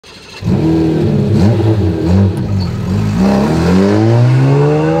My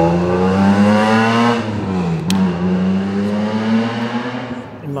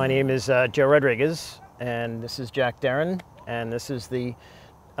name is Joe Rodriguez, and this is Jack Deren, and this is the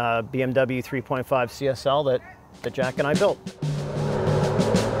BMW 3.5 CSL that Jack and I built.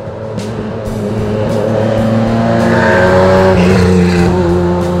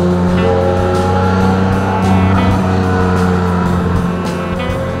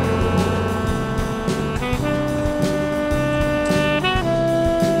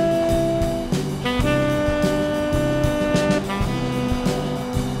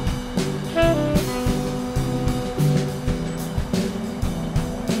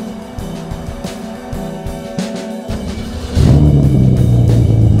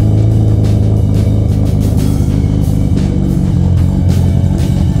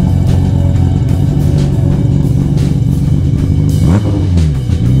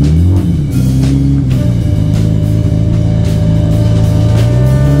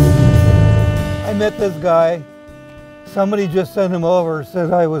 I met this guy. Somebody just sent him over,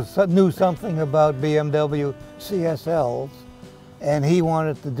 said I knew something about BMW CSLs, and he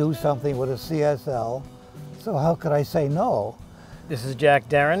wanted to do something with a CSL. So how could I say no? This is Jack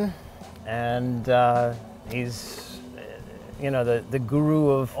Deren, and he's, you know, the guru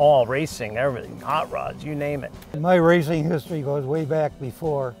of all racing, everything, hot rods, you name it. My racing history goes way back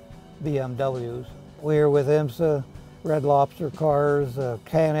before BMWs. We were with IMSA, Red Lobster cars,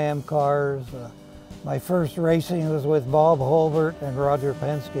 Can-Am cars. My first racing was with Bob Holbert and Roger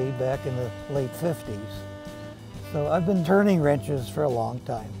Penske back in the late 50s. So I've been turning wrenches for a long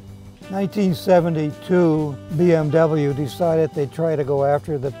time. 1972, BMW decided they'd try to go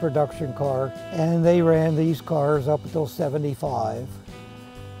after the production car, and they ran these cars up until 75.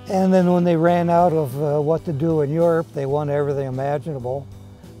 And then when they ran out of what to do in Europe, they won everything imaginable.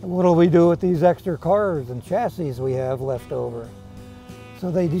 What do we do with these extra cars and chassis we have left over? So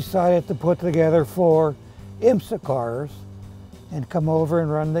they decided to put together 4 IMSA cars and come over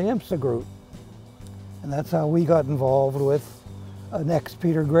and run the IMSA group. And that's how we got involved with an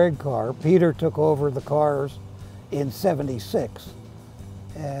ex-Peter Gregg car. Peter took over the cars in '76,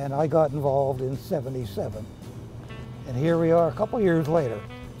 and I got involved in '77. And here we are a couple years later,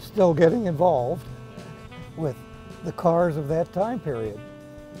 still getting involved with the cars of that time period.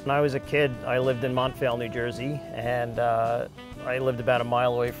 When I was a kid, I lived in Montvale, New Jersey, and I lived about a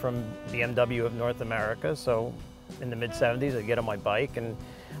mile away from BMW of North America. So in the mid-70s, I'd get on my bike and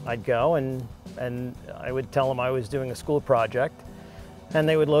I'd go and I would tell them I was doing a school project, and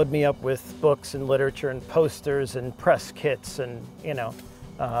they would load me up with books and literature and posters and press kits, and you know,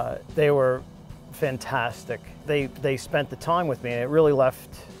 they were fantastic. They spent the time with me, and it really left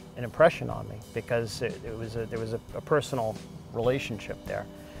an impression on me because there was a personal relationship there.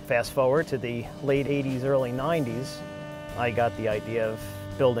 Fast forward to the late 80s, early 90s, I got the idea of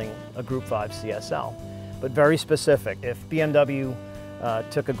building a Group 5 CSL, but very specific. If BMW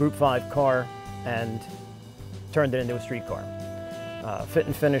took a Group 5 car and turned it into a street car, fit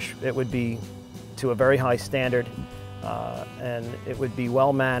and finish, it would be to a very high standard, and it would be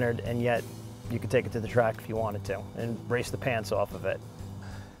well-mannered, and yet you could take it to the track if you wanted to and race the pants off of it.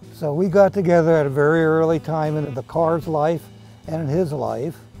 So we got together at a very early time in the car's life and in his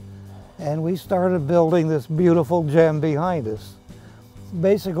life, and we started building this beautiful gem behind us.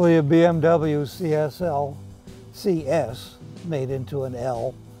 Basically a BMW CSL CS made into an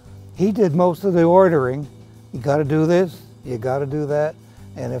L. He did most of the ordering. You got to do this, you got to do that,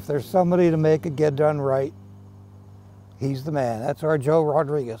 and if there's somebody to make it get done right, he's the man. That's our Joe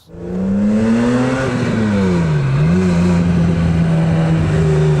Rodriguez.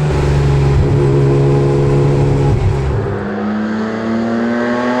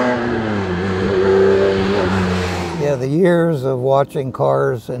 The years of watching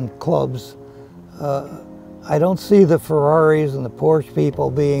cars and clubs, I don't see the Ferraris and the Porsche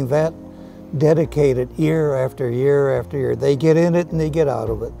people being that dedicated year after year after year. They get in it and they get out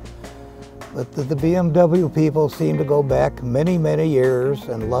of it. But the BMW people seem to go back many, many years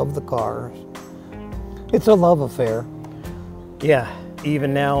and love the cars. It's a love affair. Yeah,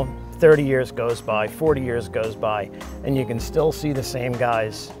 even now, 30 years goes by, 40 years goes by, and you can still see the same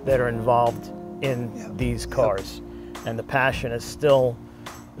guys that are involved in these cars. Yep. And the passion is still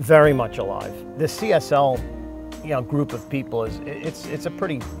very much alive. The CSL, you know, group of people it's a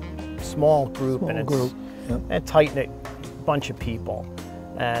pretty small group, and it's a tight-knit bunch of people.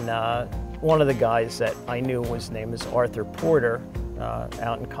 And one of the guys that I knew, his name is Arthur Porter,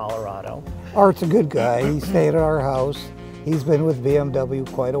 out in Colorado. Art's a good guy. He stayed at our house. He's been with BMW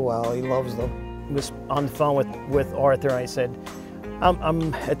quite a while. He loves them. I was on the phone with Arthur, and I said,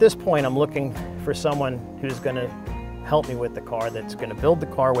 At this point, I'm looking for someone who's going to help me with the car, that's going to build the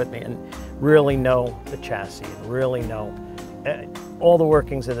car with me and really know the chassis and really know all the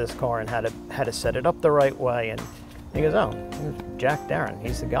workings of this car and how to set it up the right way. And he goes, oh, Jack Deren,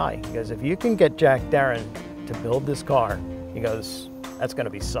 he's the guy. He goes, if you can get Jack Deren to build this car, he goes, that's going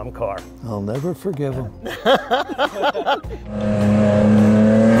to be some car. I'll never forgive him.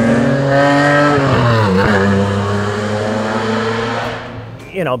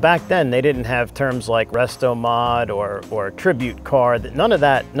 You know, back then they didn't have terms like resto mod or tribute car. None of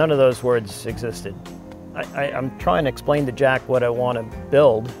those words existed. I'm trying to explain to Jack what I want to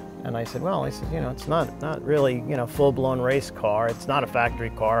build, and I said, well, you know, it's not really, you know, full-blown race car. It's not a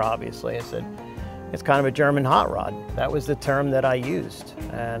factory car, obviously. I said, it's kind of a German hot rod. That was the term that I used,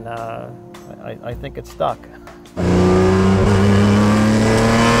 and I think it stuck.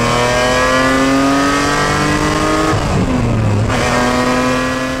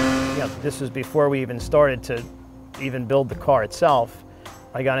 This was before we even started to even build the car itself.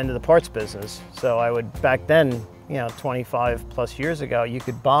 I got into the parts business. So I would, back then, you know, 25 plus years ago, you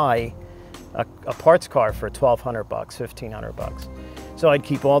could buy a parts car for $1,200 bucks, $1,500 bucks. So I'd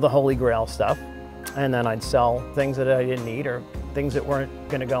keep all the holy grail stuff, and then I'd sell things that I didn't need or things that weren't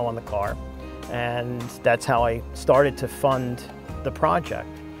gonna go on the car. And that's how I started to fund the project.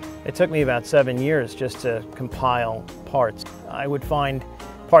 It took me about 7 years just to compile parts. I would find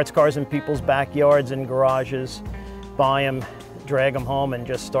parts cars in people's backyards and garages, buy them, drag them home, and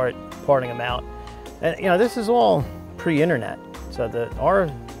just start parting them out. And you know, this is all pre-internet. So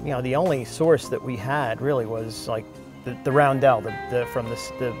the only source that we had really was like the Roundel, from the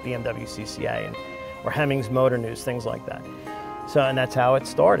BMW CCA, or Hemmings Motor News, things like that. So, and that's how it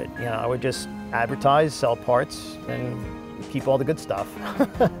started. You know, I would just advertise, sell parts, and keep all the good stuff.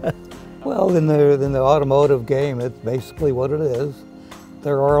 Well, in the automotive game, it's basically what it is.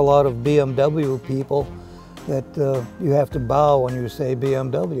 There are a lot of BMW people that you have to bow when you say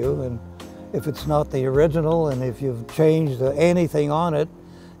BMW, and if it's not the original and if you've changed anything on it,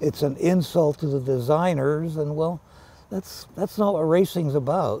 it's an insult to the designers, and well, that's not what racing's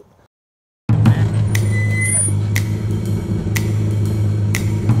about.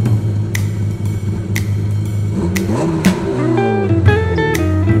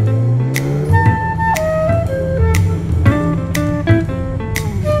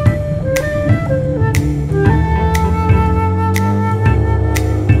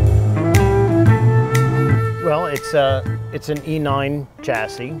 It's an E9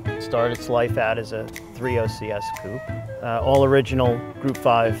 chassis. It started its life out as a 3.0 CS coupe. All original Group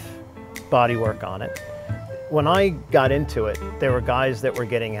 5 bodywork on it. When I got into it, there were guys that were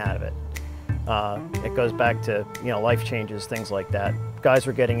getting out of it. It goes back to, you know, life changes, things like that. Guys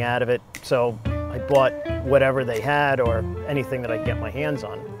were getting out of it, so I bought whatever they had or anything that I could get my hands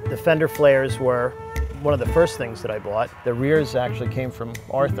on. The fender flares were one of the first things that I bought. The rears actually came from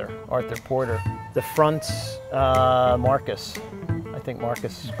Arthur Porter. The fronts, Marcus, I think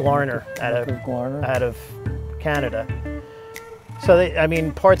Marcus Glarner out of Canada. So I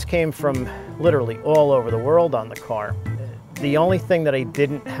mean, parts came from literally all over the world on the car. The only thing that I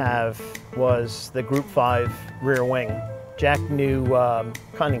didn't have was the Group 5 rear wing. Jack knew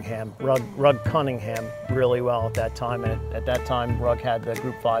Cunningham, Rug Cunningham, really well at that time, and at that time Rug had the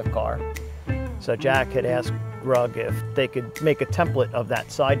Group 5 car. So Jack had asked Rug if they could make a template of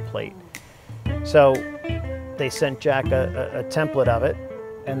that side plate. So they sent Jack a template of it,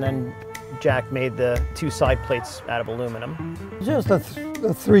 and then Jack made the two side plates out of aluminum. Just a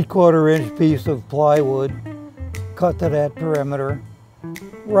 3/4 inch piece of plywood, cut to that perimeter,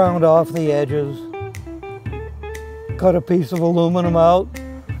 round off the edges, cut a piece of aluminum out,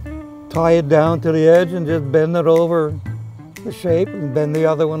 tie it down to the edge and just bend it over the shape, and bend the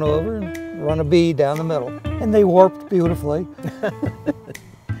other one over and run a bead down the middle. And they warped beautifully.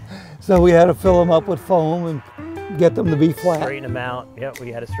 So we had to fill them up with foam and get them to be flat. Straighten them out. Yep,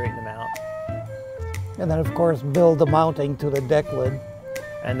 we had to straighten them out. And then, of course, build the mounting to the deck lid.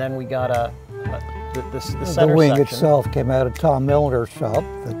 And then we got the center The wing section itself came out of Tom Milner's shop,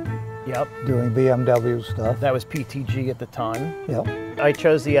 Yep. doing BMW stuff. That was PTG at the time. Yep. I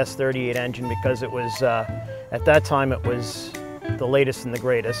chose the S38 engine because it was, at that time, it was the latest and the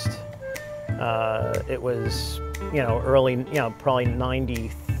greatest. It was, you know, early, you know, probably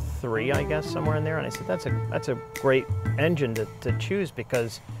 93, I guess, somewhere in there. And I said, that's a great engine to choose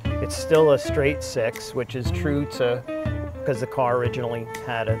because it's still a straight six, which is true to, because the car originally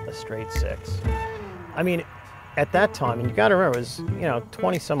had a straight six. I mean, at that time, and you got to remember, it was, you know,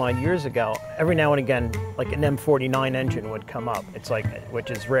 20 some odd years ago, every now and again, like an M49 engine would come up. It's like,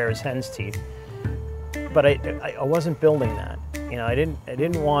 which is rare as hen's teeth. But I wasn't building that. You know, I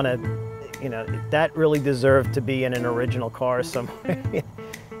didn't want to, you know, that really deserved to be in an original car somewhere.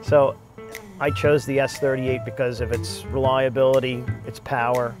 So I chose the S38 because of its reliability, its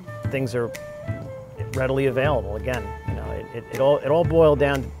power. Things are readily available. Again, you know, it all boiled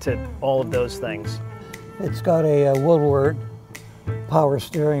down to all of those things. It's got a Woodward power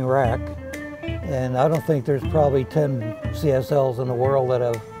steering rack, and I don't think there's probably 10 CSLs in the world that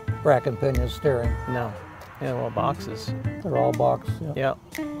have rack and pinion steering. No, yeah, well, boxes. They're all box. Yeah.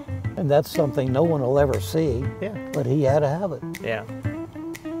 And that's something no one will ever see. Yeah. But he had to have it. Yeah.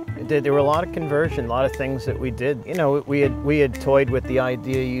 There were a lot of conversion, a lot of things that we did. You know, we had toyed with the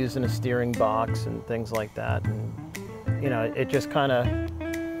idea of using a steering box and things like that, and you know, it just kind of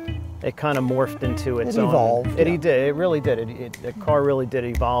morphed into its own. Evolved. It really did. The car really did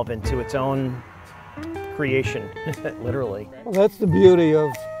evolve into its own creation, literally. Well, that's the beauty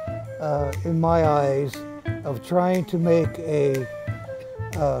of, in my eyes, of trying to make a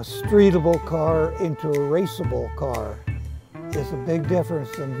streetable car into a raceable car. There's a big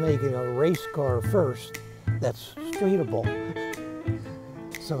difference in making a race car first that's streetable.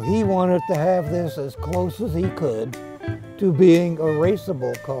 So he wanted to have this as close as he could to being a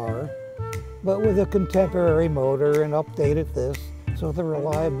raceable car, but with a contemporary motor, and updated this so the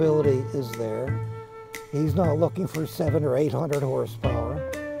reliability is there. He's not looking for 700 or 800 horsepower,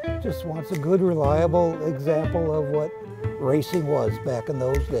 just wants a good, reliable example of what racing was back in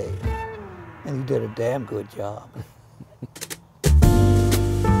those days. And he did a damn good job.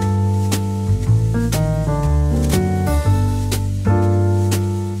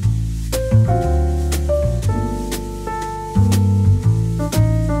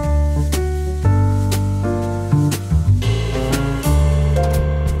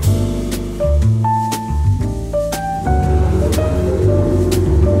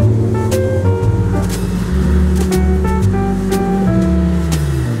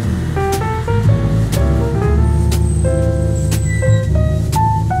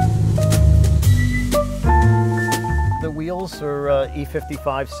 Are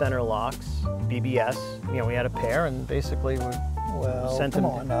E55 center locks, BBS. You know, we had a pair, and basically we sent them. Come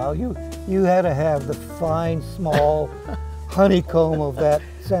on now, you had to have the fine, small honeycomb of that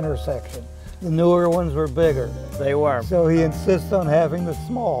center section. The newer ones were bigger. They were. So he insists on having the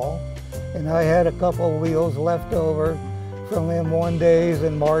small, and I had a couple of wheels left over from M1 days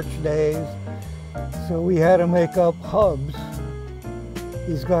and March days, so we had to make up hubs.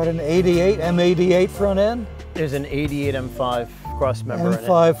 He's got an 88 M88 front end. There's an 88 M5 cross member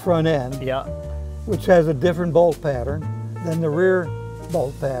M5 in it. front end, Yeah. which has a different bolt pattern than the rear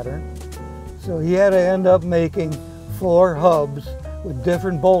bolt pattern. So he had to end up making 4 hubs with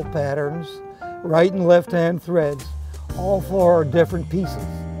different bolt patterns, right and left hand threads. All 4 are different pieces.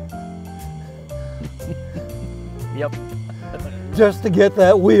 Yep. Just to get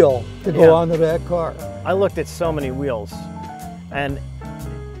that wheel to go onto that car. I looked at so many wheels, and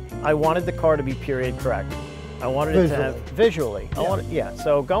I wanted the car to be period correct. I wanted it to have visually.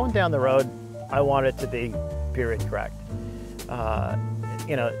 So going down the road, I wanted it to be period correct.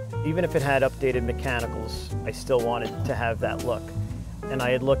 You know, even if it had updated mechanicals, I still wanted to have that look. And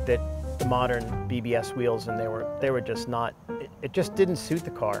I had looked at the modern BBS wheels, and they were just not. It just didn't suit the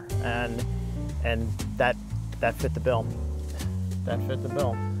car, and that fit the bill. That fit the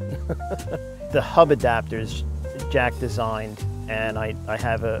bill. The hub adapters Jack designed. And I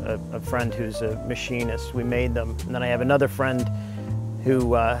have a friend who's a machinist. We made them. And then I have another friend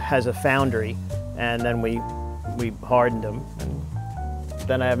who has a foundry, and then we hardened them. And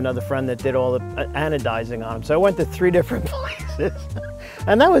then I have another friend that did all the anodizing on them. So I went to 3 different places.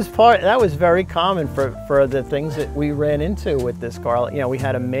 And that was very common for the things that we ran into with this car. You know, we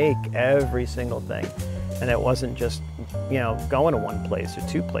had to make every single thing. And it wasn't just, you know, going to one place or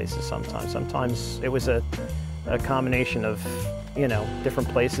 2 places sometimes. Sometimes it was a combination of, you know, different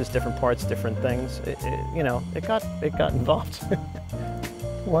places, different parts, different things. You know, it got involved.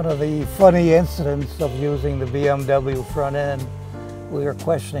 One of the funny incidents of using the BMW front end, we were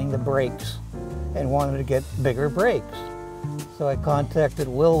questioning the brakes and wanted to get bigger brakes. So I contacted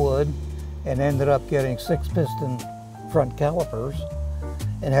Willwood and ended up getting 6-piston front calipers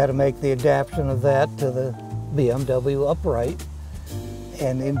and had to make the adaptation of that to the BMW upright.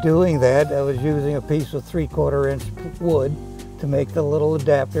 And in doing that, I was using a piece of 3/4 inch wood to make the little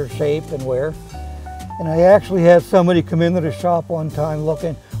adapter shape and wear. And I actually had somebody come into the shop one time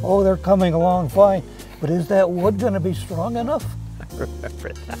looking, oh, they're coming along fine, but is that wood going to be strong enough? I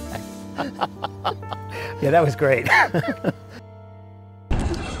remember that. Yeah, that was great.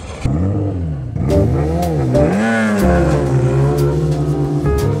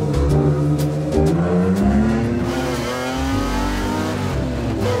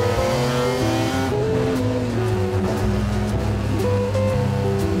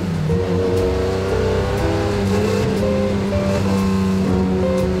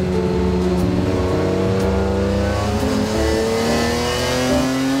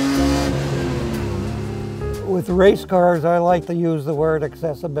 With race cars, I like to use the word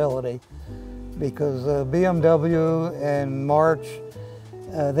accessibility because BMW and March,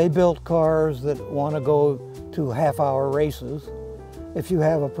 they built cars that want to go to half-hour races. If you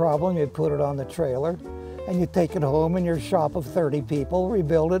have a problem, you put it on the trailer and you take it home and your shop of 30 people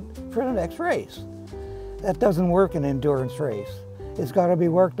rebuild it for the next race. That doesn't work in an endurance race. It's got to be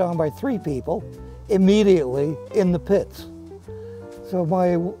worked on by 3 people immediately in the pits. So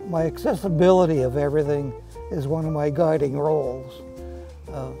my accessibility of everything is one of my guiding roles.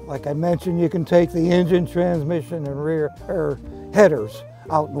 Like I mentioned, you can take the engine, transmission, and rear headers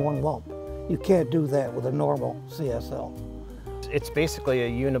out in one lump. You can't do that with a normal CSL. It's basically a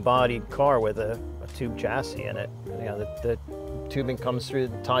unibodied car with a tube chassis in it. You know, the tubing comes through,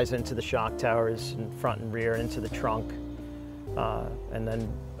 ties into the shock towers in front and rear, into the trunk. And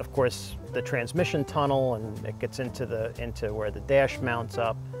then, of course, the transmission tunnel, and it gets into where the dash mounts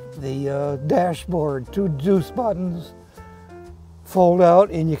up. The dashboard, 2 juice buttons, fold out,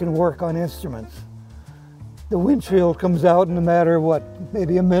 and you can work on instruments. The windshield comes out in a matter of what,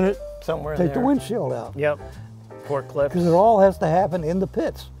 maybe a minute? Somewhere Take there. the windshield out. Yep. 4 clips. Because it all has to happen in the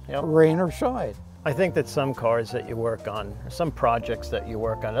pits, Yep. rain or shine. I think that some cars that you work on, or some projects that you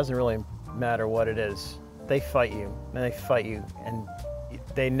work on, it doesn't really matter what it is. They fight you, and they fight you, and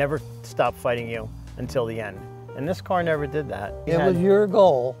they never stop fighting you until the end. And this car never did that. It was your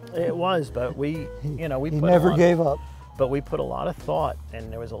goal. It was, but we You never gave up. But we put a lot of thought,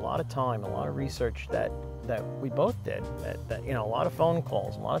 and there was a lot of time, a lot of research that we both did. That a lot of phone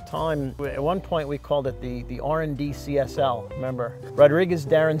calls, a lot of time. At one point, we called it the R&D CSL. Remember, Rodriguez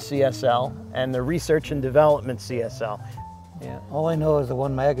Deren CSL and the Research and Development CSL. Yeah. All I know is the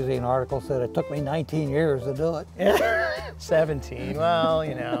one magazine article said it took me 19 years to do it. 17. Well,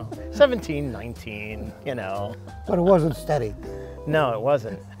 17, 19. But it wasn't steady. No, it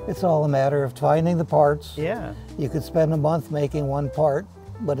wasn't. It's all a matter of finding the parts. Yeah. You could spend a month making one part,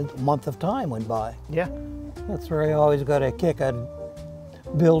 but a month of time went by. Yeah. That's where I always got a kick on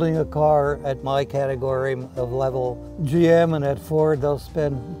building a car at my category of level. GM and at Ford, they'll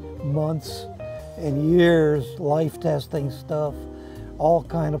spend months and years life testing stuff, all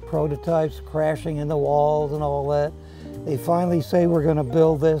kind of prototypes crashing in the walls and all that. They finally say we're going to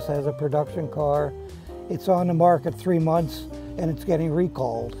build this as a production car. It's on the market 3 months and it's getting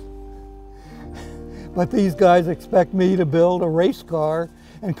recalled. But these guys expect me to build a race car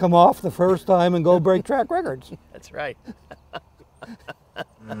and come off the first time and go break track records. That's right.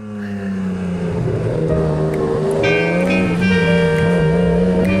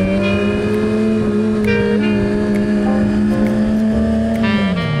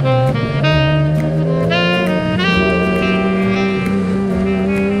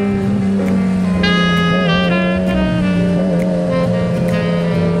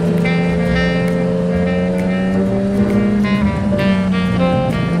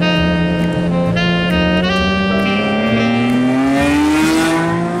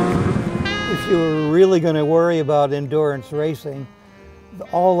 Going to worry about endurance racing,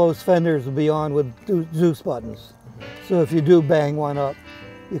 all those fenders will be on with Zeus buttons. So if you do bang one up,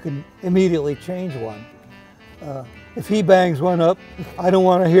 you can immediately change one. If he bangs one up, I don't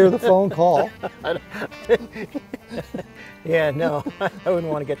want to hear the phone call. Yeah, no, I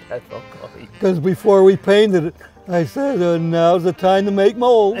wouldn't want to get that phone call. Because before we painted it, I said, now's the time to make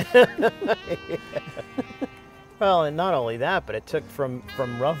molds. Well, and not only that, but it took from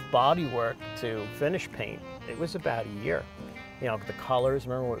rough body work to finish paint, it was about a year. The colors,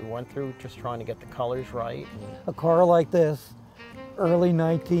 remember what we went through, just trying to get the colors right? A car like this, early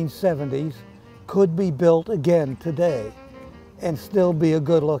 1970s, could be built again today and still be a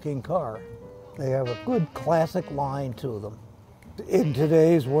good-looking car. They have a good classic line to them. In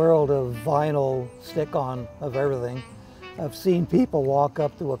today's world of vinyl stick-on of everything, I've seen people walk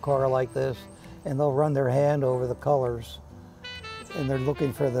up to a car like this and they'll run their hand over the colors and they're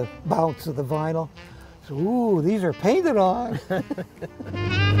looking for the bounce of the vinyl. So, ooh, these are painted on.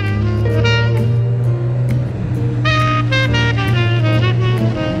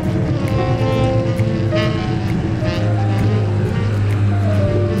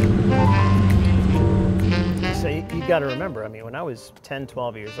 So you got to remember, when I was 10,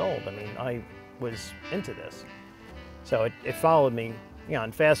 12 years old, I was into this. So it followed me,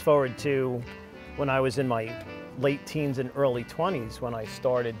 and fast forward to when I was in my late teens and early 20s, when I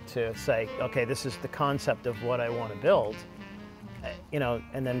started to say, okay, this is the concept of what I want to build,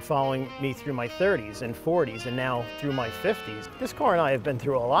 and then following me through my 30s and 40s and now through my 50s. This car and I have been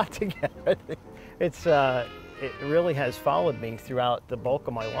through a lot together. It really has followed me throughout the bulk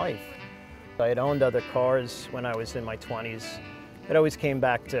of my life. I had owned other cars when I was in my 20s, it always came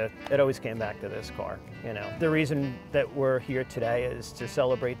back to this car. You know, the reason that we're here today is to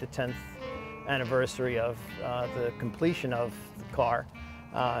celebrate the 10th anniversary of the completion of the car.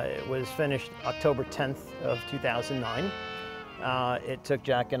 It was finished October 10th of 2009. It took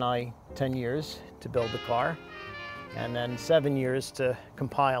Jack and I 10 years to build the car, and then 7 years to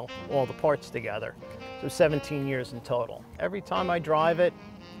compile all the parts together. So 17 years in total. Every time I drive it,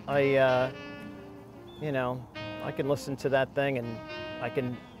 you know, I can listen to that thing,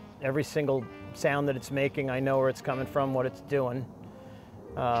 and every single sound that it's making, I know where it's coming from, what it's doing.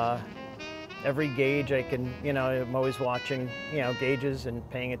 Every gauge I can, you know, I'm always watching, you know, gauges and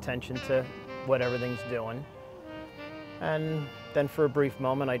paying attention to what everything's doing. And then for a brief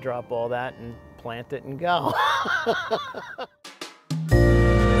moment, I drop all that and plant it and go.